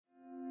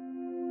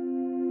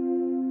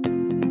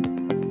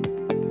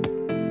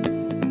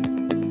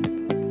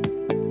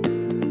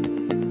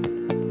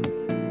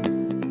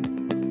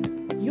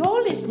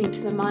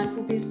the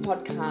Mindful Biz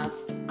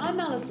podcast. I'm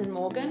Alison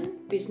Morgan,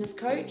 business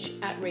coach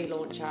at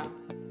Relauncher.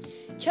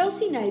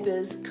 Chelsea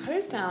Neighbours,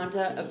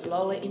 co-founder of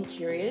Lola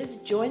Interiors,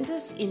 joins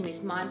us in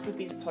this Mindful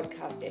Biz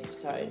podcast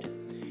episode.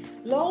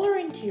 Lola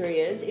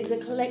Interiors is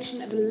a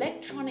collection of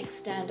electronic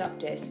stand-up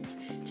desks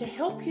to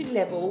help you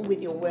level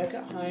with your work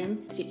at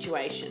home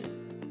situation.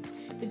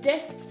 The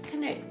desks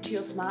connect to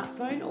your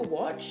smartphone or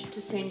watch to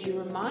send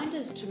you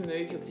reminders to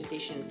move your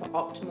position for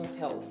optimal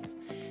health.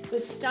 The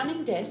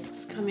stunning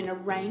desks come in a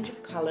range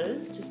of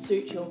colours to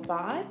suit your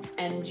vibe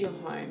and your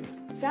home.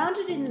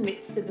 Founded in the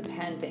midst of the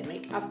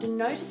pandemic, after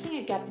noticing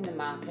a gap in the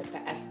market for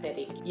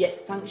aesthetic yet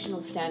functional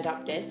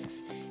stand-up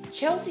desks,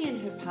 Chelsea and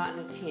her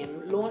partner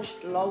Tim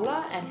launched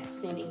Lola and have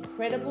seen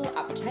incredible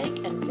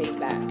uptake and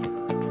feedback.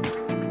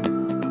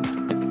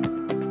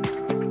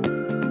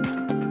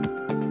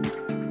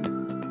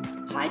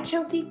 Hi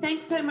Chelsea,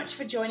 thanks so much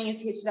for joining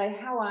us here today.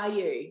 How are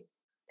you?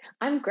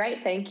 I'm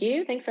great, thank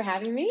you. Thanks for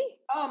having me.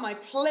 Oh, my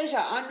pleasure.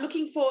 I'm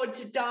looking forward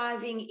to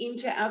diving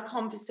into our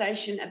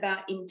conversation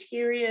about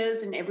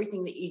interiors and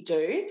everything that you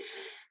do.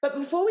 But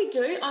before we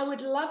do, I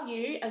would love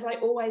you, as I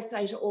always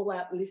say to all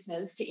our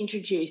listeners, to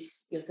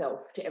introduce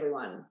yourself to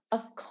everyone.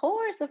 Of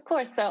course.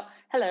 So,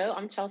 hello,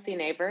 I'm Chelsea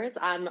Neighbours.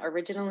 I'm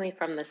originally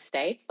from the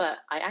States, but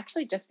I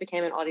actually just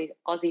became an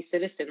Aussie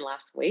citizen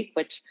last week,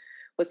 which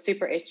was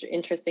super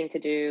interesting to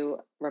do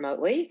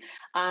remotely.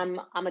 I'm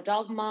a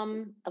dog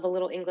mum of a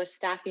little English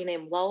staffy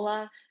named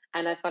Lola,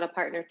 and I've got a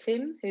partner,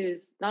 Tim,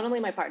 who's not only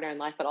my partner in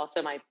life, but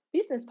also my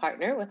business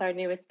partner with our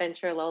newest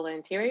venture, Lola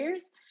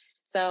Interiors.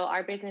 So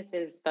our business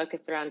is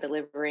focused around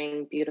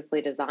delivering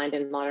beautifully designed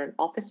and modern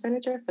office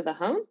furniture for the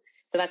home.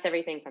 So that's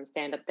everything from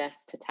stand-up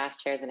desks to task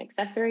chairs and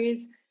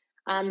accessories.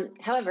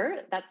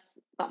 However, that's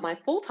not my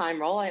full-time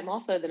role. I'm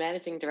also the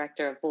managing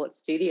director of Bullet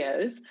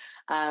Studios.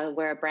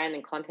 We're a brand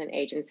and content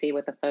agency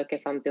with a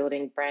focus on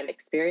building brand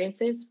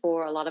experiences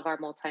for a lot of our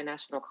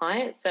multinational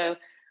clients. So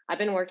I've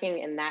been working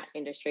in that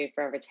industry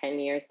for over 10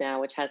 years now,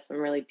 which has some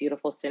really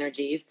beautiful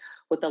synergies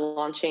with the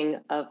launching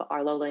of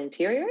our Lola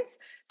Interiors.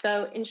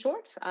 So in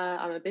short,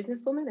 I'm a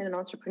businesswoman and an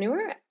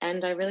entrepreneur,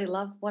 and I really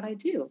love what I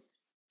do.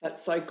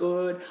 That's so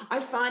good. I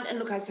find, and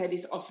look, I say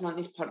this often on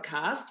this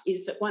podcast,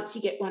 is that once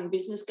you get one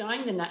business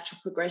going, the natural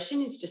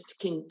progression is just to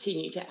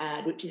continue to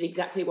add, which is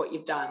exactly what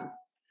you've done.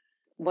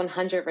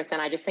 100%.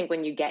 I just think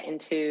when you get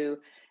into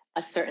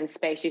a certain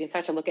space, you can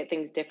start to look at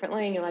things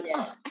differently, and you're like,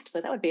 oh,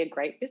 actually, that would be a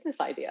great business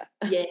idea.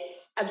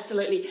 Yes,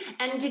 absolutely.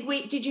 And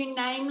did you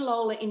name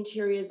Lola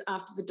Interiors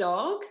after the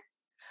dog?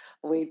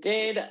 We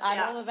did.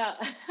 I'm all about,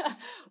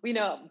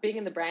 being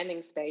in the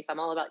branding space, I'm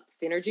all about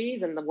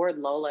synergies, and the word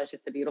Lola is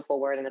just a beautiful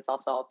word, and it's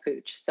also a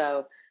pooch.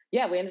 So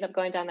yeah, we ended up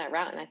going down that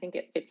route, and I think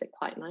it fits it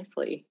quite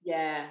nicely.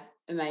 Yeah,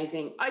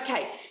 amazing.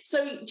 Okay,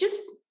 so just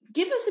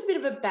give us a bit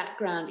of a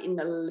background in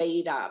the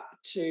lead up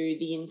to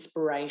the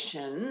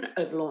inspiration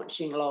of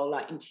launching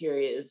Lola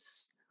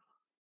Interiors.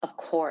 Of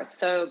course.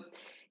 So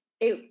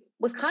it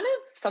was kind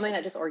of something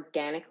that just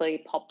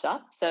organically popped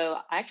up. So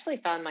I actually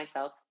found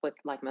myself with,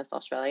 like most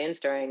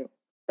Australians, during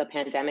the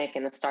pandemic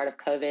and the start of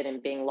COVID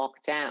and being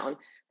locked down,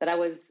 that I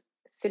was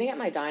sitting at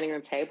my dining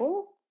room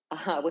table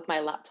with my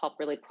laptop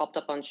really propped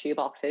up on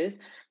shoeboxes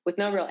with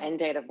no real end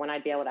date of when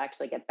I'd be able to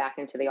actually get back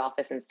into the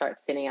office and start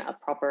sitting at a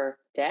proper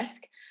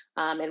desk.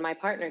 And my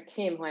partner,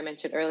 Tim, who I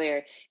mentioned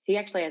earlier, he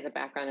actually has a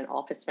background in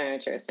office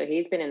furniture. So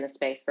he's been in the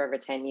space for over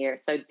 10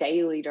 years. So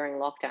daily during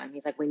lockdown,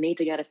 he's like, we need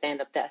to get a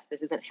stand-up desk.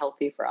 This isn't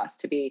healthy for us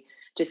to be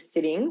just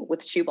sitting with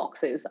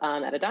shoeboxes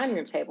at a dining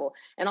room table.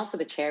 And also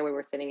the chair we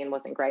were sitting in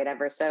wasn't great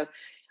ever. So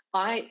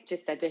I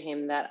just said to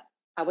him that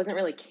I wasn't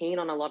really keen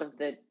on a lot of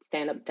the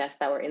stand-up desks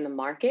that were in the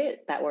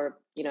market that were,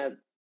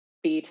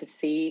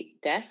 B2C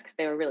desks.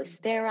 They were really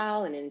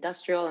sterile and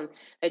industrial, and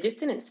they just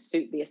didn't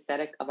suit the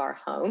aesthetic of our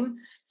home.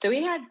 So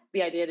he had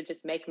the idea to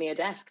just make me a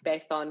desk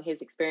based on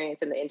his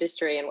experience in the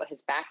industry and what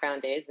his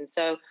background is. And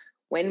so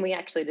when we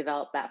actually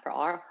developed that for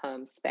our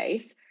home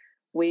space,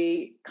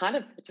 we kind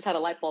of just had a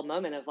light bulb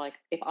moment of like,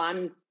 if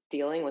I'm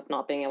dealing with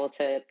not being able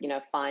to,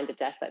 find a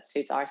desk that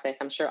suits our space,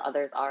 I'm sure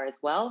others are as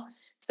well.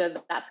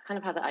 So that's kind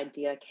of how the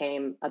idea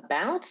came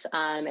about.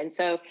 And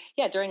so,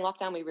 during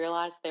lockdown, we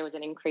realized there was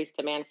an increased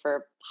demand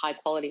for high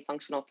quality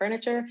functional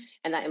furniture,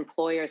 and that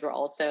employers were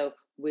also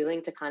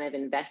willing to kind of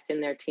invest in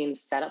their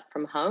team's setup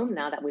from home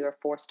now that we were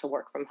forced to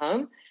work from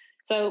home.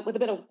 So with a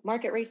bit of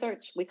market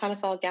research, we kind of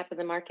saw a gap in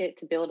the market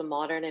to build a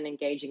modern and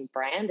engaging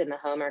brand in the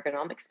home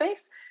ergonomic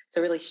space.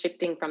 So really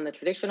shifting from the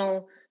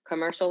traditional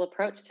commercial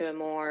approach to a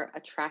more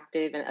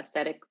attractive and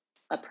aesthetic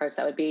approach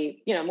that would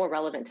be, more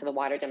relevant to the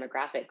wider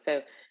demographic.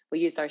 So we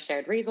used our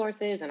shared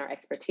resources and our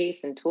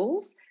expertise and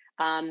tools,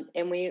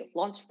 and we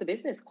launched the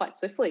business quite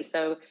swiftly.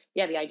 So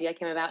the idea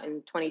came about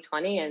in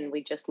 2020, and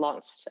we just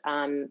launched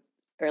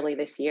early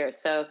this year.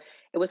 So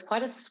it was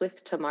quite a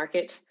swift to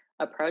market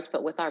approach,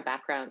 but with our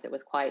backgrounds, it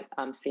was quite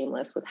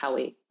seamless with how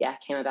we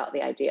came about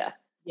the idea.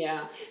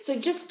 Yeah. So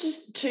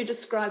just to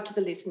describe to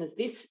the listeners,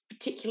 this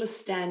particular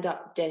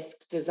stand-up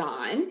desk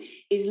design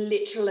is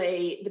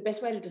literally, the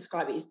best way to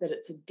describe it is that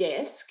it's a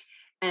desk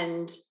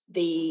and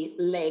the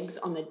legs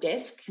on the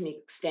desk can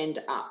extend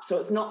up. So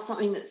it's not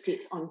something that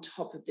sits on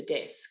top of the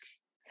desk.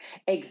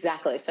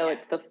 Exactly. So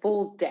it's the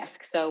full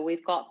desk. So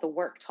we've got the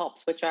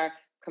worktops, which are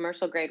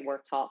commercial grade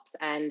worktops,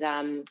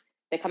 and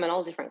they come in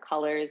all different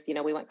colors. You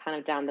know, we went kind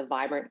of down the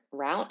vibrant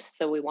route.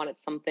 So we wanted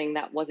something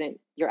that wasn't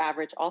your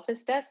average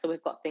office desk. So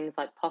we've got things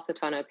like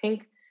Positano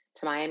pink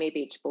to Miami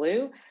Beach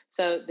blue.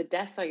 So the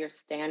desks are your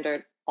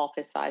standard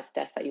office size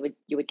desks that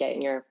you would get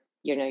in your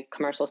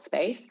commercial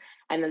space,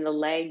 and then the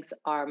legs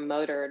are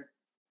motored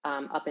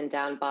up and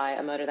down by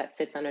a motor that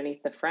sits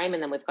underneath the frame,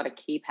 and then we've got a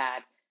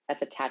keypad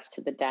that's attached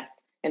to the desk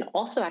and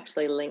also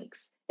actually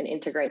links and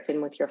integrates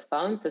in with your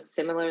phone. So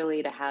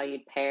similarly to how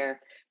you'd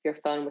pair your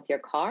phone with your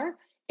car,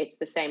 it's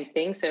the same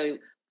thing. So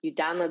you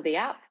download the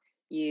app,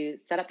 you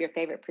set up your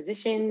favorite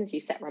positions, you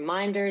set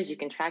reminders, you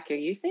can track your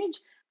usage,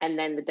 and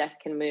then the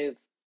desk can move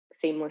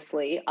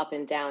seamlessly up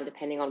and down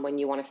depending on when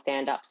you want to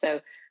stand up.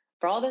 So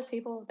for all those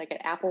people that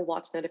get Apple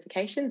Watch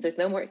notifications, there's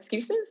no more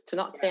excuses to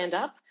not stand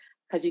up,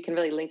 because you can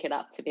really link it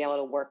up to be able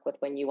to work with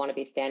when you want to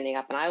be standing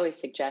up. And I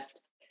always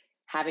suggest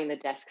having the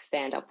desk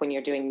stand up when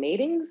you're doing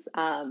meetings,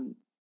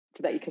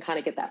 so that you can kind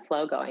of get that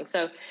flow going.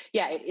 So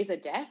yeah, it is a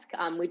desk.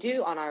 We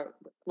do on our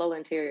Lola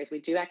Interiors,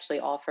 we do actually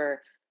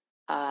offer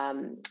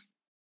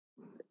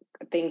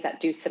things that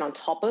do sit on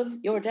top of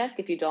your desk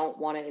if you don't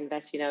want to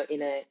invest,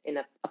 in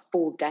a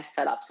full desk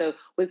setup. So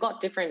we've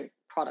got different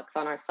products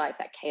on our site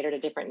that cater to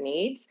different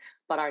needs,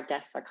 but our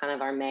desks are kind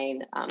of our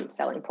main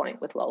selling point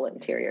with Lola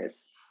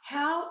Interiors.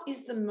 How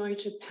is the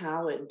motor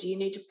powered? Do you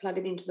need to plug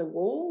it into the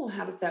wall, or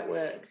how does that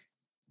work?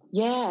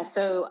 Yeah,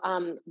 so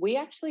we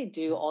actually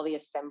do all the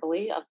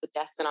assembly of the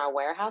desks in our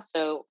warehouse.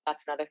 So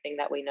that's another thing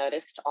that we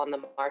noticed on the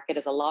market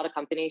is a lot of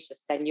companies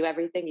just send you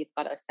everything. You've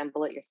got to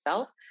assemble it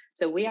yourself.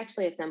 So we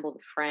actually assemble the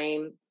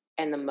frame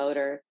and the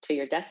motor to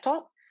your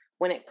desktop.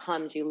 When it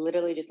comes, you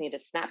literally just need to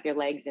snap your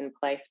legs in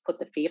place, put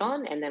the feet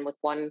on, and then with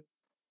one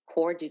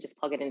cord, you just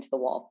plug it into the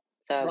wall.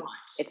 So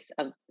right.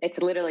 It's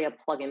literally a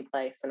plug and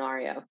play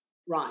scenario.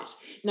 Right.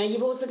 Now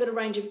you've also got a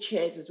range of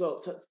chairs as well.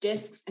 So it's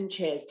desks and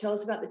chairs. Tell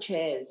us about the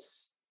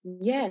chairs.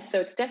 Yeah,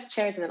 so it's desk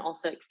chairs and then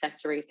also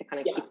accessories to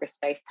kind of keep your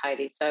space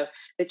tidy. So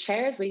the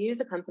chairs, we use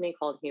a company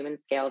called Human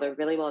Scale. They're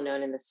really well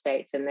known in the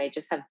States, and they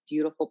just have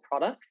beautiful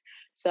products.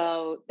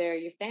 So they're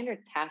your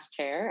standard task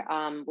chair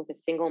with a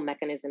single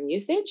mechanism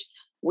usage.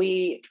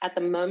 We, at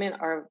the moment,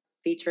 are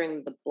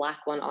featuring the black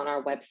one on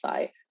our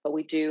website, but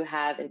we do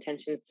have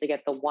intentions to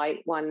get the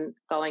white one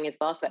going as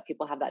well so that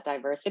people have that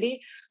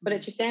diversity. But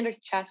it's your standard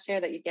task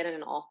chair that you get in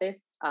an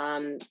office.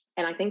 And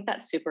I think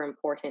that's super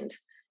important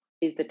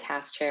is the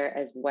task chair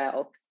as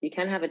well. You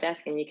can have a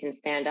desk and you can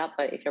stand up,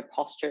 but if your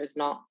posture is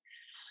not,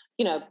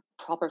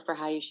 proper for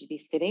how you should be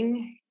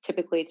sitting,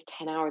 typically it's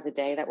 10 hours a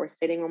day that we're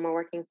sitting when we're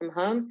working from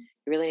home.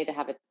 You really need to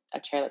have a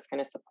chair that's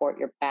going to support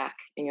your back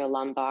and your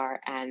lumbar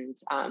and,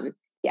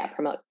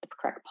 promote the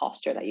correct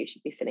posture that you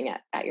should be sitting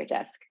at your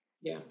desk.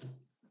 Yeah.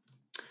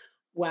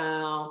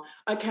 Wow.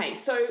 Okay.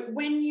 So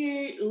when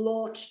you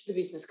launched the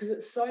business, because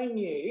it's so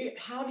new,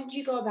 how did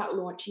you go about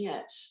launching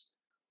it?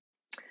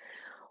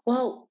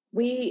 Well,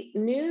 we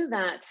knew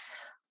that,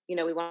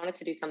 we wanted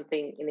to do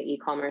something in the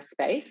e-commerce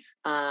space,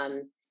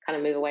 kind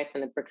of move away from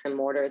the bricks and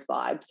mortars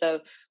vibe. So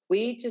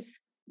we just,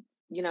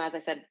 as I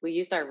said, we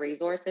used our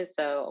resources.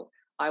 So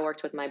I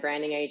worked with my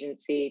branding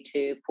agency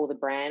to pull the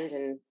brand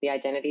and the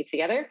identity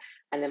together.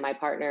 And then my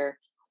partner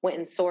went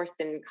and sourced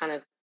and kind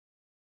of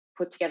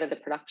put together the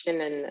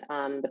production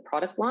and the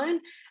product line.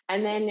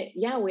 And then,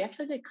 we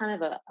actually did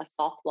kind of a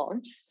soft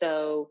launch.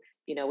 So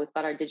we've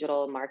got our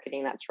digital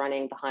marketing that's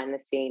running behind the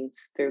scenes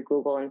through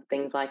Google and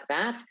things like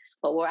that.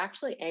 But we're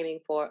actually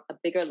aiming for a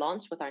bigger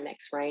launch with our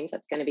next range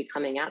that's going to be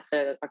coming out.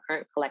 So our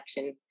current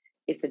collection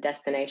is the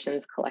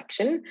Destinations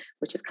collection,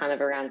 which is kind of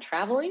around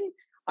traveling.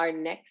 Our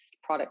next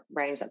product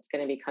range that's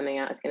going to be coming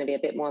out is going to be a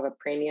bit more of a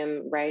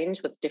premium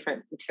range with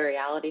different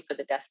materiality for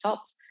the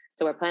desktops.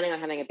 So we're planning on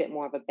having a bit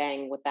more of a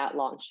bang with that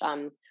launch.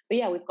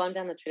 We've gone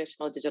down the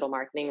traditional digital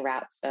marketing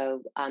route.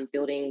 So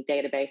building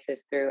databases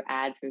through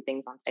ads and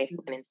things on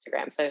Facebook and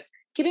Instagram. So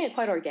keeping it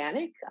quite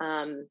organic,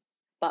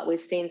 but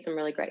we've seen some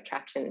really great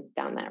traction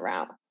down that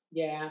route.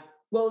 Yeah.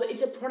 Well,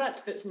 it's a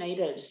product that's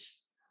needed.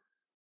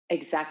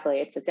 Exactly.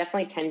 It's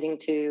definitely tending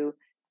to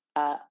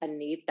a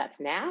need that's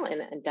now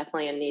and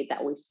definitely a need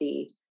that we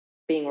see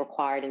being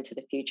required into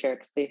the future,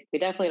 because we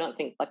definitely don't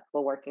think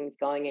flexible working is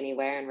going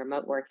anywhere, and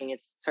remote working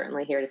is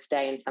certainly here to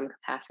stay in some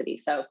capacity.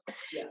 So,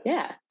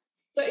 yeah.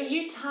 So are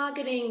you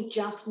targeting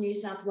just New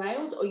South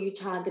Wales, or are you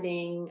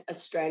targeting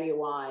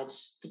Australia-wide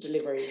for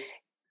deliveries?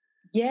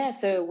 Yeah,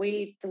 so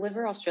we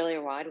deliver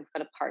Australia-wide. We've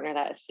got a partner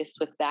that assists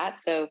with that.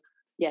 So,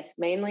 yes,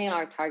 mainly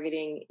our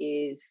targeting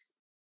is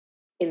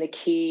in the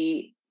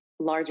key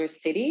larger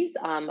cities,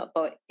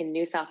 but in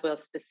New South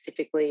Wales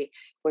specifically,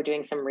 we're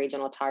doing some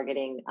regional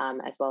targeting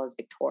as well as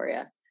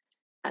Victoria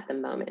at the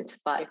moment.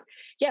 But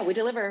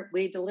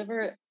we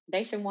deliver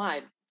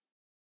nationwide.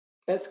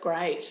 That's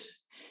great.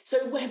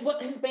 So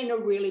what has been a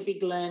really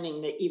big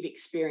learning that you've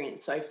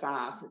experienced so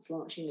far since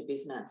launching the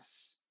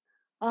business?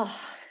 Oh,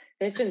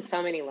 there's been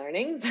so many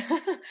learnings,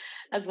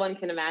 as one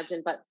can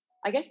imagine. But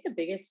I guess the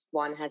biggest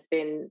one has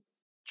been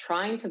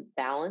trying to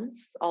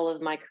balance all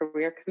of my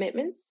career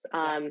commitments.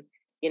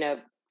 You know,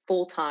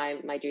 full time,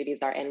 my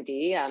duties are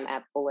MD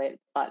at Bullet,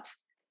 but,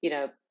 you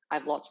know,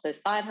 I've launched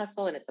this side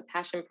hustle and it's a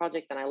passion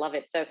project and I love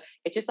it. So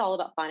it's just all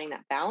about finding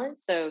that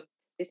balance. So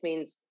this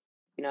means,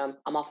 you know,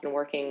 I'm often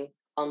working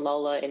on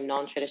Lola in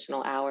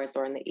non-traditional hours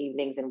or in the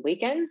evenings and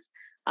weekends.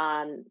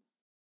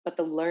 But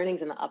the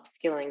learnings and the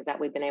upskillings that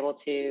we've been able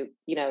to,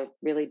 you know,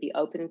 really be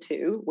open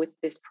to with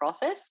this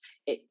process,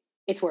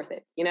 it's worth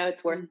it. You know,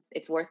 it's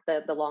worth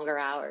the longer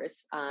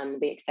hours,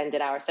 the extended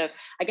hours. So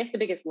I guess the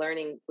biggest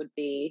learning would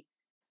be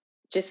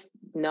just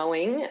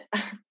knowing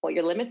what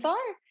your limits are.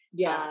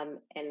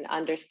 And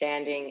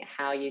understanding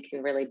how you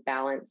can really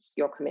balance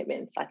your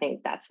commitments. I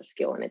think that's a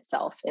skill in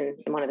itself and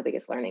one of the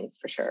biggest learnings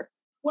for sure.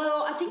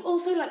 Well, I think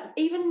also, like,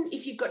 even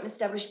if you've got an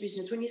established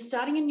business, when you're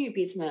starting a new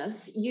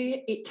business,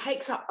 it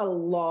takes up a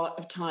lot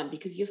of time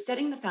because you're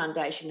setting the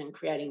foundation and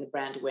creating the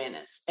brand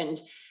awareness. And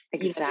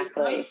exactly, there's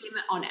no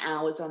limit on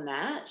hours on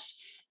that.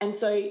 And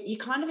so you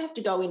kind of have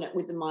to go in it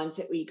with the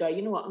mindset where you go,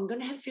 you know what, I'm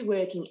going to have to be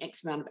working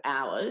X amount of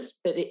hours,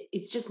 but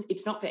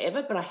it's not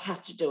forever, but I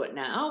have to do it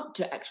now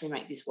to actually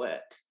make this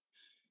work.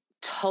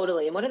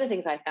 Totally. And one of the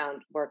things I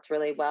found worked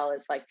really well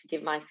is like to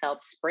give myself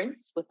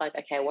sprints with like,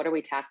 okay, what are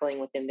we tackling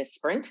within this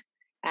sprint?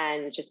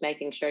 And just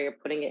making sure you're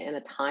putting it in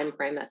a time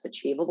frame that's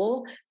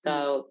achievable.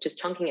 So just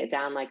chunking it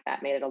down like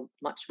that made it a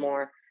much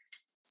more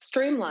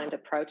streamlined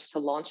approach to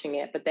launching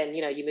it. But then,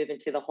 you know, you move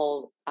into the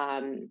whole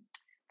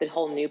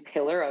new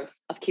pillar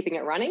of keeping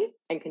it running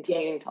and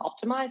continuing to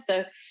optimize.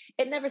 So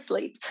it never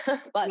sleeps,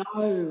 but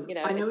you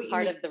know, it's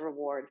part of the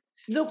reward.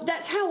 Look,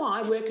 that's how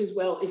I work as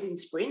well, is in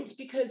sprints,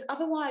 because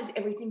otherwise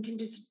everything can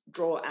just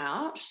draw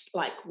out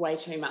like way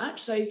too much.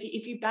 So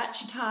if you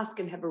batch a task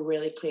and have a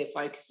really clear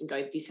focus and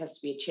go, this has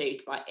to be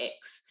achieved by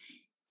X,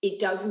 it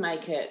does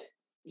make it,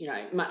 you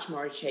know, much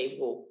more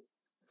achievable.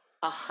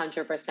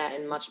 100%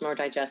 and much more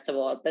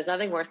digestible. There's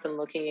nothing worse than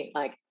looking at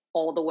like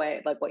all the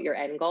way, like what your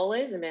end goal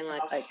is and being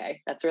like, okay,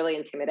 that's really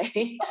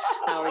intimidating.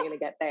 How are we going to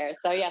get there?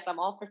 So yes, I'm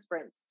all for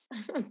sprints.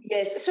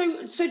 Yes.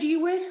 So do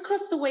you work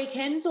across the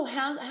weekends, or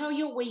how are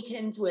your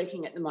weekends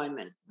working at the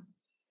moment?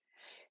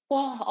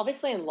 Well,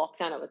 obviously in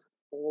lockdown, it was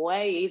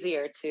way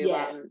easier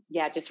to,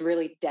 just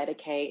really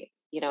dedicate,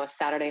 you know, a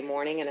Saturday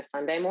morning and a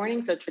Sunday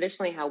morning. So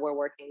traditionally how we're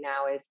working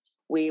now is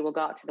we will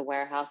go out to the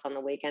warehouse on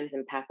the weekends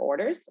and pack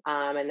orders.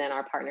 And then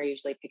our partner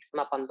usually picks them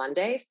up on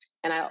Mondays.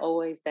 And I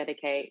always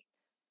dedicate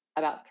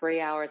about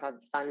 3 hours on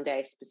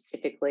Sunday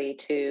specifically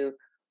to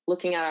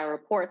looking at our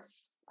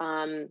reports,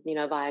 you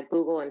know, via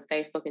Google and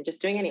Facebook, and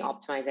just doing any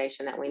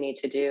optimization that we need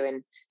to do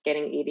and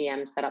getting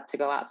EDM set up to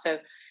go out. So,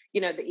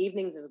 you know, the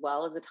evenings as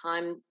well is a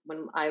time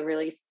when I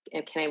really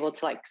can able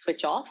to like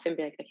switch off and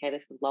be like, okay,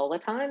 this is Lola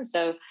time.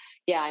 So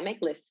yeah, I make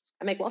lists.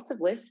 I make lots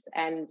of lists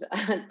and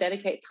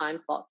dedicate time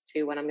slots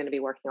to when I'm going to be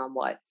working on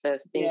what. So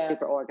being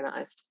super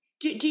organized.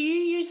 Do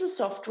you use a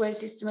software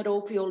system at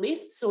all for your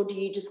lists, or do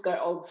you just go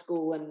old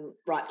school and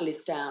write the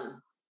list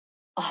down?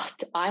 Oh,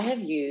 I have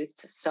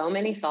used so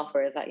many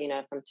softwares that, you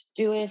know, from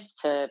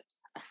Todoist to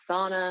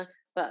Asana,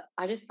 but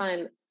I just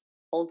find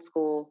old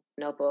school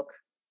notebook,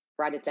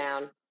 write it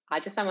down. I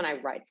just find when I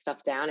write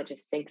stuff down, it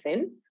just sinks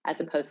in as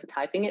opposed to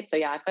typing it. So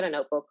yeah, I've got a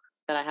notebook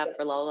that I have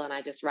for Lola, and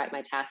I just write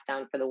my tasks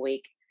down for the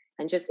week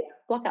and just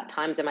block out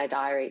times in my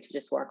diary to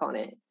just work on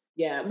it.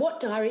 Yeah. What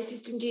diary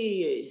system do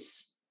you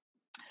use?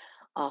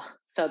 Oh,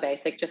 so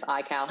basic, just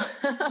iCal.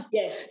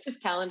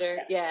 Just calendar.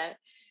 Yeah.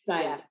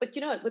 But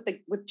you know,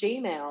 with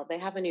Gmail, they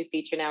have a new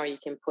feature now where you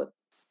can put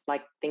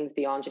like things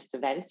beyond just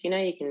events. You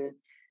know, you can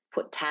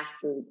put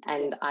tasks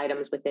and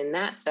items within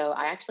that. So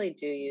I actually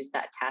do use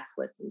that task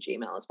list in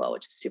Gmail as well,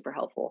 which is super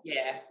helpful.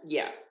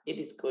 Yeah, it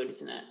is good,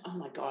 isn't it? Oh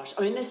my gosh.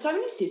 I mean, there's so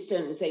many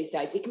systems these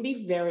days. It can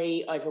be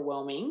very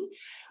overwhelming.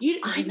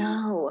 I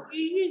know.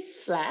 Do you use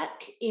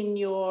Slack in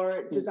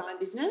your design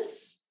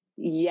business?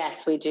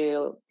 Yes, we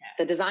do.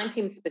 The design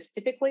team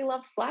specifically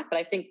loves Slack, but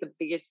I think the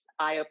biggest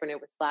eye opener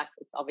with Slack,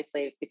 it's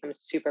obviously become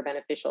super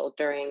beneficial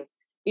during,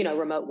 you know,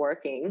 remote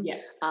working.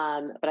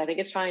 But I think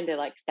it's trying to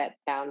like set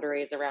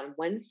boundaries around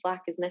when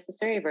Slack is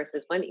necessary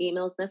versus when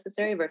email is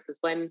necessary versus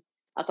when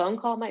a phone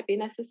call might be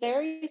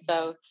necessary.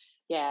 So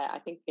yeah, I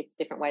think it's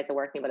different ways of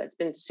working, but it's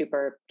been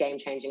super game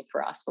changing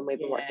for us when we've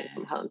been working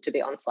from home to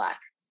be on Slack.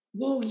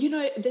 Well, you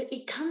know,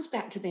 it comes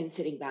back to then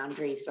setting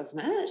boundaries, doesn't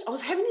it? I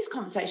was having this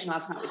conversation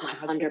last night with my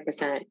husband.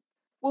 100%.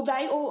 Well,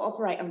 they all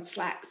operate on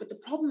Slack, but the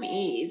problem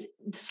is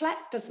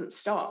Slack doesn't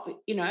stop,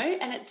 you know,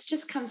 and it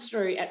just comes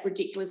through at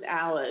ridiculous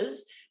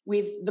hours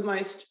with the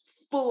most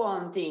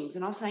full-on things.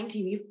 And I was saying to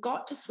him, you've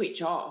got to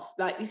switch off.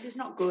 Like, this is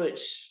not good.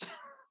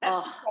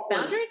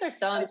 Boundaries are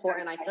so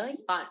important. I feel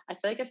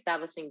like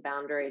establishing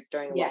boundaries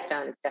during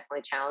lockdown is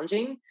definitely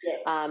challenging.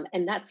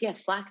 And that's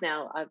Slack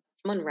now.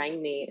 Someone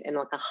rang me in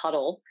like a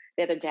huddle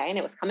the other day, and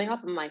it was coming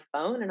up on my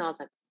phone, and I was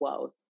like,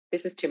 "Whoa,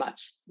 this is too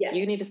much. Yeah.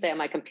 You need to stay on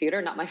my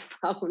computer, not my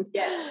phone.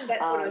 Yeah,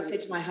 that's what I said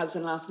to my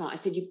husband last night. I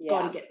said, you've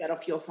got to get that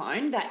off your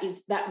phone. That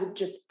would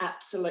just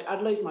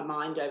I'd lose my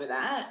mind over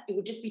that. It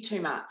would just be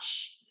too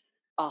much.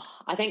 Oh,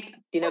 I think,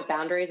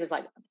 boundaries is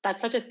like,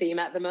 that's such a theme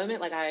at the moment.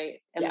 Like I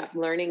am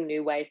learning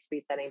new ways to be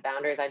setting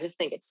boundaries. I just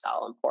think it's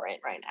so important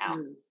right now.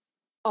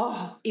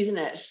 Oh, isn't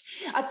it?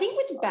 I think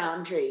with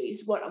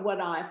boundaries, what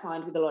I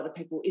find with a lot of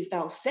people is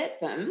they'll set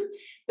them,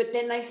 but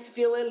then they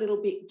feel a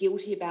little bit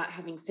guilty about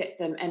having set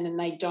them, and then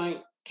they don't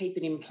keep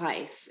it in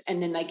place,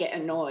 and then they get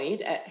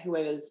annoyed at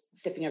whoever's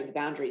stepping over the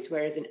boundaries,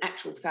 whereas in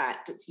actual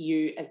fact, it's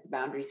you as the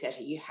boundary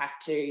setter. You have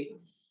to,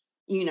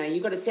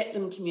 you've got to set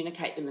them,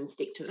 communicate them and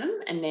stick to them,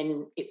 and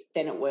then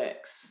it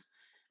works.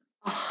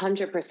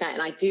 100%.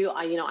 And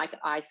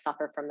I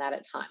suffer from that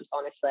at times.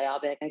 Honestly, I'll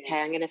be like,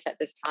 okay, I'm going to set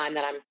this time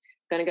that I'm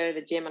going to go to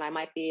the gym, and I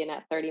might be in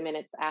at 30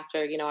 minutes after,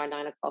 our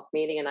 9 o'clock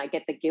meeting. And I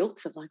get the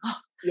guilt of like,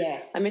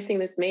 I'm missing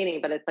this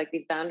meeting, but it's like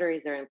these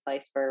boundaries are in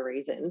place for a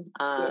reason.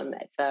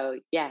 So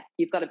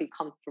you've got to be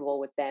comfortable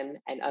with them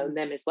and own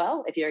them as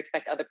well, if you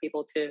expect other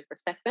people to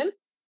respect them.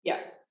 Yeah.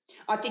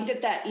 I think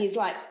that is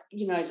like,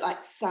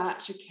 like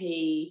such a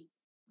key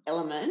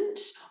element.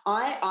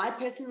 I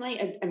personally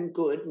am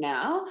good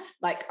now.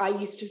 Like I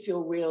used to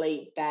feel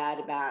really bad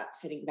about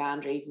setting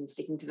boundaries and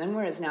sticking to them,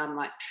 whereas now I'm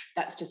like,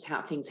 that's just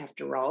how things have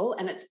to roll,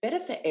 and it's better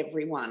for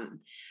everyone.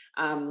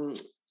 But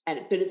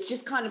it's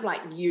just kind of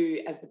like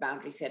you as the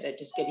boundary setter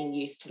just getting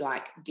used to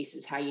like, this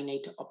is how you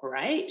need to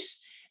operate,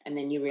 and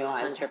then you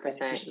realise how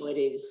beneficial it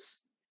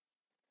is.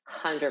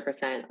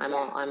 100%.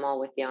 I'm all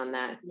with you on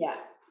that. Yeah.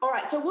 All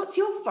right, so what's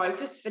your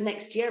focus for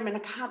next year? I mean, I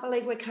can't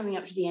believe we're coming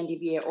up to the end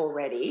of year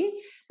already,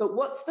 but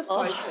what's the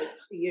focus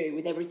for you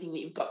with everything that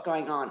you've got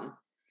going on?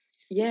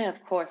 Yeah,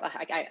 of course.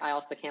 I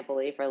also can't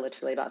believe we're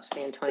literally about to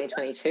be in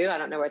 2022. I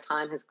don't know where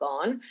time has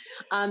gone.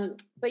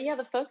 But yeah,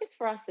 the focus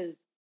for us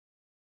is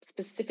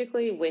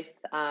specifically with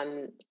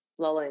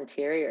Lola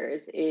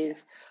Interiors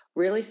is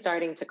really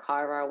starting to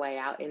carve our way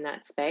out in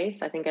that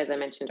space. I think, as I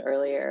mentioned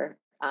earlier,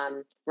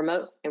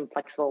 remote and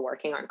flexible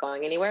working aren't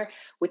going anywhere.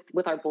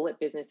 With our Bullet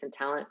business and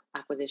talent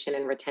acquisition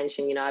and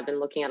retention, I've been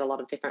looking at a lot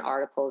of different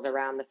articles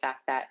around the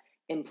fact that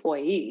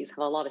employees have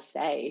a lot of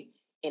say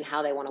in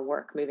how they want to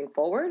work moving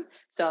forward.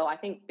 So I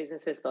think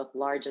businesses, both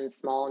large and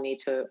small,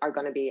 are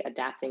going to be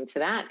adapting to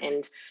that.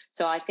 And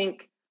so I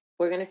think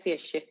we're going to see a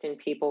shift in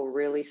people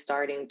really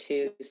starting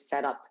to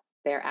set up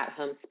their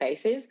at-home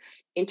spaces.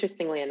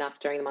 Interestingly enough,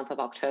 during the month of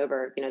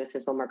October, this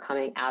is when we're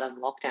coming out of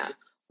lockdown,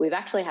 we've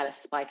actually had a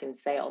spike in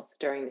sales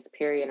during this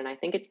period. And I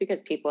think it's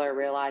because people are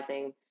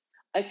realizing,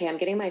 okay, I'm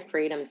getting my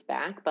freedoms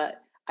back,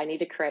 but I need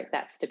to create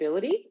that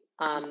stability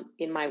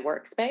in my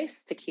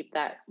workspace to keep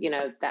that,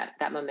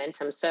 that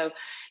momentum. So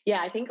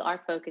I think our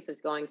focus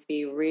is going to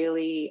be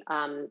really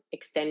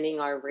extending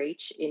our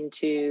reach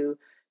into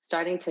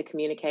starting to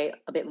communicate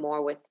a bit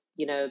more with,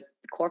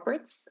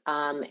 corporates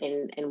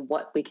and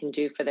what we can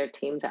do for their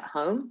teams at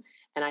home.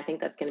 And I think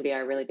that's going to be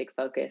our really big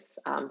focus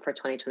for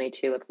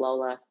 2022 with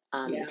Lola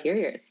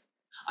Interiors.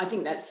 I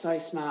think that's so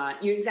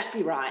smart. You're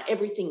exactly right.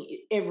 Everything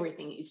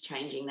is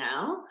changing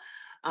now.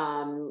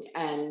 And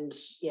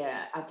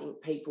I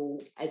think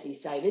people, as you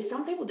say, there's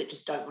some people that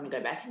just don't want to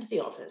go back into the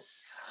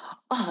office.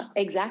 Oh,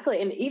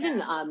 exactly. And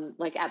even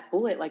like at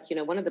Bullet,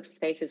 one of the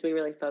spaces we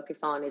really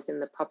focus on is in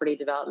the property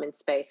development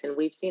space. And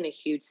we've seen a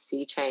huge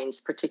sea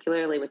change,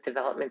 particularly with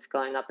developments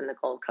going up in the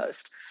Gold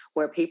Coast,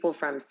 where people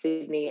from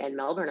Sydney and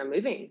Melbourne are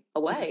moving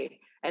away.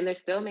 And they're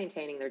still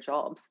maintaining their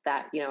jobs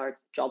that, are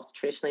jobs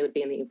traditionally would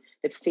be in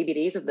the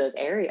CBDs of those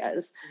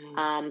areas.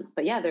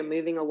 But they're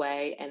moving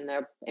away, and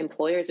their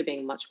employers are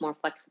being much more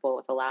flexible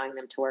with allowing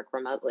them to work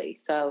remotely.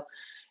 So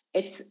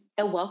it's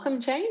a welcome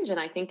change. And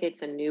I think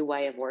it's a new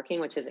way of working,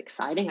 which is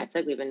exciting. I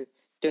feel like we've been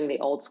doing the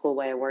old school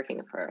way of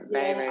working for a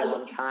very, very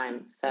long time.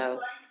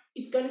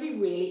 It's going to be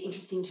really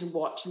interesting to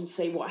watch and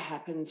see what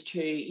happens to,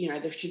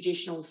 the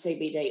traditional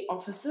CBD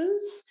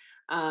offices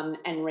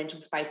and rental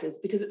spaces,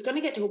 because it's going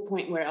to get to a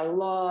point where a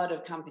lot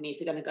of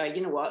companies are going to go,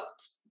 you know what,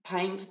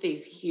 paying for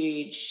these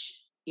huge,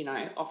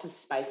 office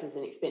spaces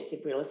and expensive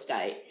real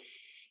estate,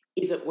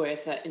 is it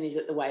worth it, and is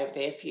it the way of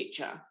their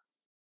future?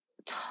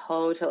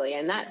 Totally.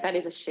 And that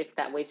is a shift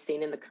that we've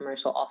seen in the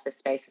commercial office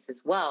spaces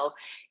as well,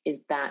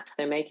 is that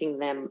they're making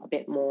them a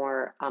bit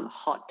more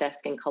hot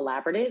desk and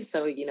collaborative.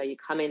 So, you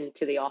come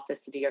into the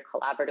office to do your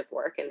collaborative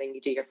work, and then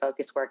you do your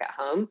focus work at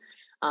home.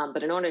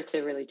 But in order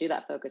to really do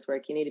that focus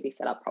work, you need to be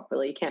set up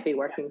properly. You can't be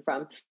working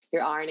from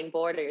your ironing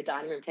board or your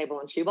dining room table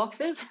on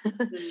shoeboxes.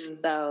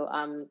 So,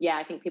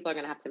 I think people are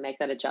going to have to make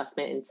that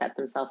adjustment and set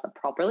themselves up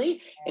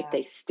properly if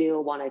they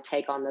still want to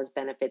take on those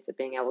benefits of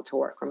being able to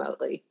work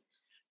remotely.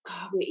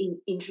 God, we're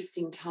in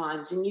interesting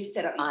times, and you've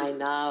set up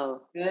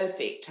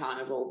perfect time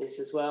of all this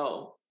as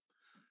well.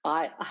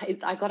 I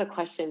got a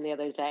question the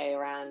other day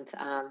around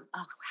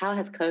how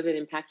has COVID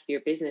impacted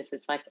your business?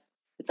 It's like,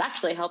 it's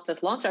actually helped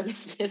us launch our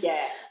business.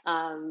 Yeah.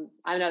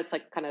 I know it's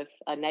like kind of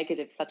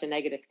such a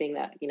negative thing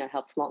that,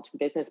 helps launch the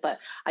business, but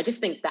I just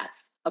think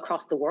that's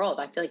across the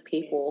world. I feel like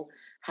people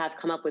have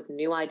come up with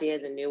new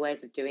ideas and new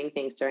ways of doing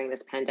things during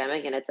this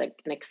pandemic. And it's an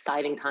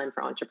exciting time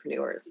for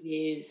entrepreneurs. It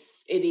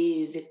is. It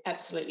is. It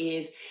absolutely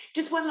is.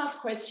 Just one last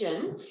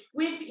question.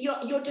 With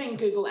you're doing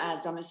Google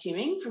Ads, I'm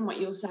assuming, from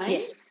what you're saying.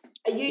 Yes.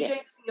 Are you doing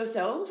it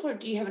yourself, or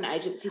do you have an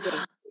agency doing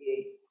it for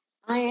you?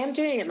 I am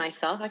doing it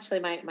myself.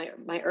 Actually,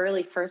 my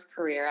early first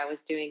career, I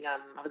was doing, I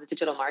was a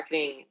digital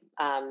marketing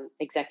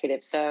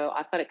executive. So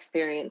I've got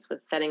experience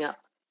with setting up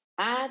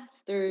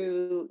ads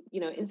through,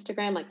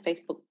 Instagram, like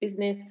Facebook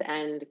Business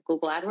and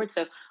Google AdWords.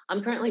 So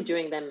I'm currently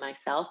doing them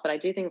myself, but I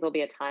do think there'll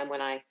be a time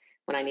when I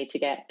need to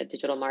get a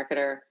digital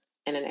marketer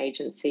and an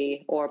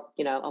agency or,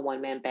 a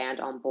one-man band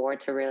on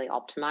board to really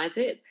optimize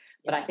it.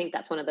 But I think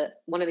that's one of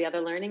the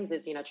other learnings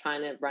is,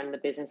 trying to run the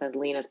business as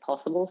lean as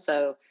possible.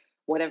 So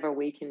whatever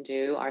we can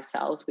do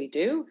ourselves, we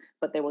do,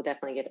 but there will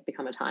definitely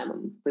become a time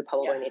when we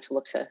probably need to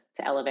look to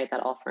elevate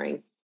that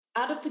offering.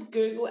 Out of the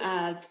Google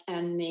ads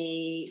and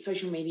the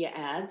social media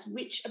ads,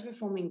 which are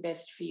performing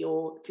best for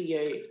you?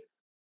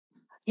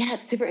 Yeah,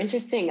 it's super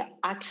interesting.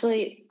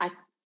 Actually,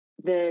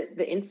 the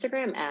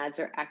Instagram ads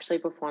are actually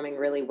performing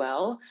really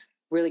well.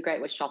 Really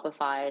great with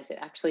Shopify is it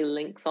actually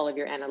links all of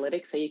your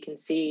analytics so you can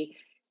see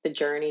the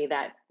journey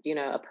that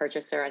a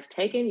purchaser has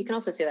taken. You can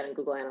also see that in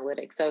Google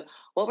Analytics. So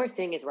what we're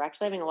seeing is we're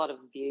actually having a lot of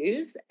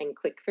views and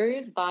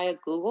click-throughs via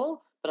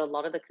Google, but a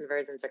lot of the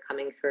conversions are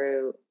coming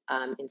through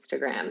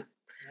Instagram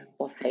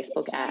or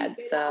Facebook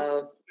ads.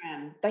 So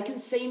they can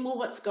see more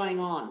what's going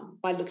on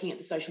by looking at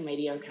the social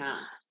media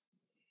account.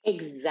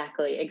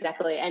 Exactly.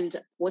 And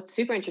what's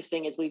super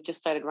interesting is we've just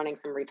started running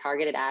some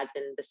retargeted ads,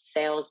 and the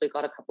sales, we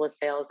got a couple of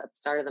sales at the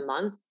start of the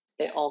month.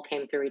 They all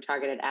came through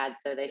retargeted ads.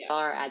 So they saw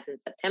our ads in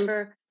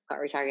September, got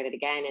retargeted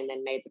again, and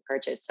then made the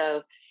purchase.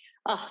 So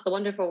the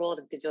wonderful world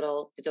of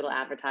digital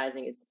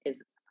advertising is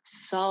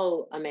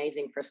so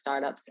amazing for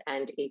startups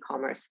and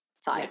e-commerce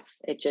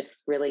sites. It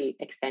just really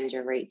extends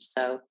your reach.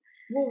 So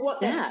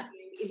what that's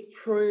doing is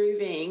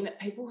proving that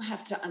people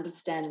have to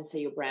understand and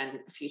see your brand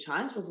a few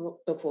times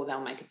before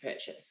they'll make a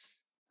purchase.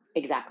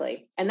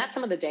 Exactly. And that's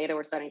some of the data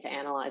we're starting to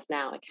analyze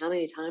now. Like how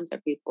many times are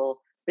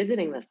people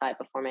visiting the site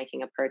before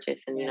making a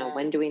purchase? And,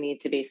 when do we need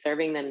to be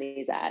serving them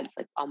these ads?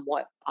 Like on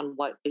what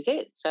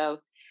visit?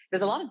 So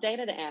there's a lot of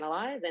data to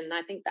analyze. And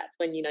I think that's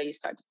when, you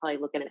start to probably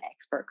look at an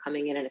expert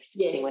coming in and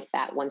assisting with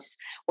that. Once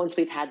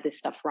we've had this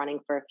stuff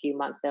running for a few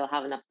months, they'll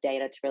have enough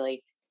data to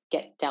really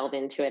delve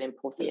into it and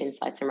pull some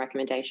insights and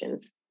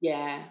recommendations.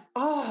 Yeah.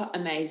 Oh,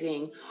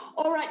 amazing.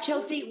 All right,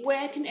 Chelsea,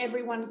 where can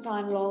everyone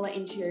find Lola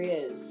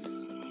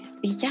Interiors?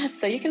 Yes,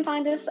 so you can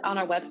find us on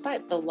our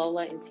website, so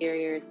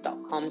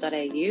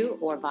lolainteriors.com.au,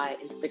 or via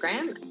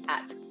Instagram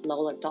at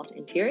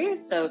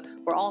lola.interiors. So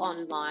we're all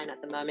online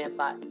at the moment,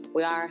 but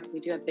we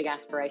do have big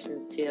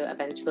aspirations to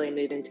eventually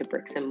move into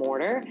bricks and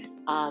mortar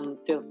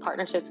through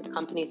partnerships with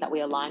companies that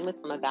we align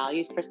with from a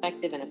values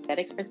perspective and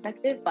aesthetics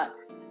perspective. But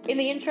in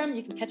the interim,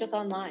 you can catch us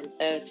online.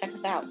 So check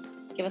us out.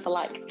 Give us a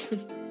like.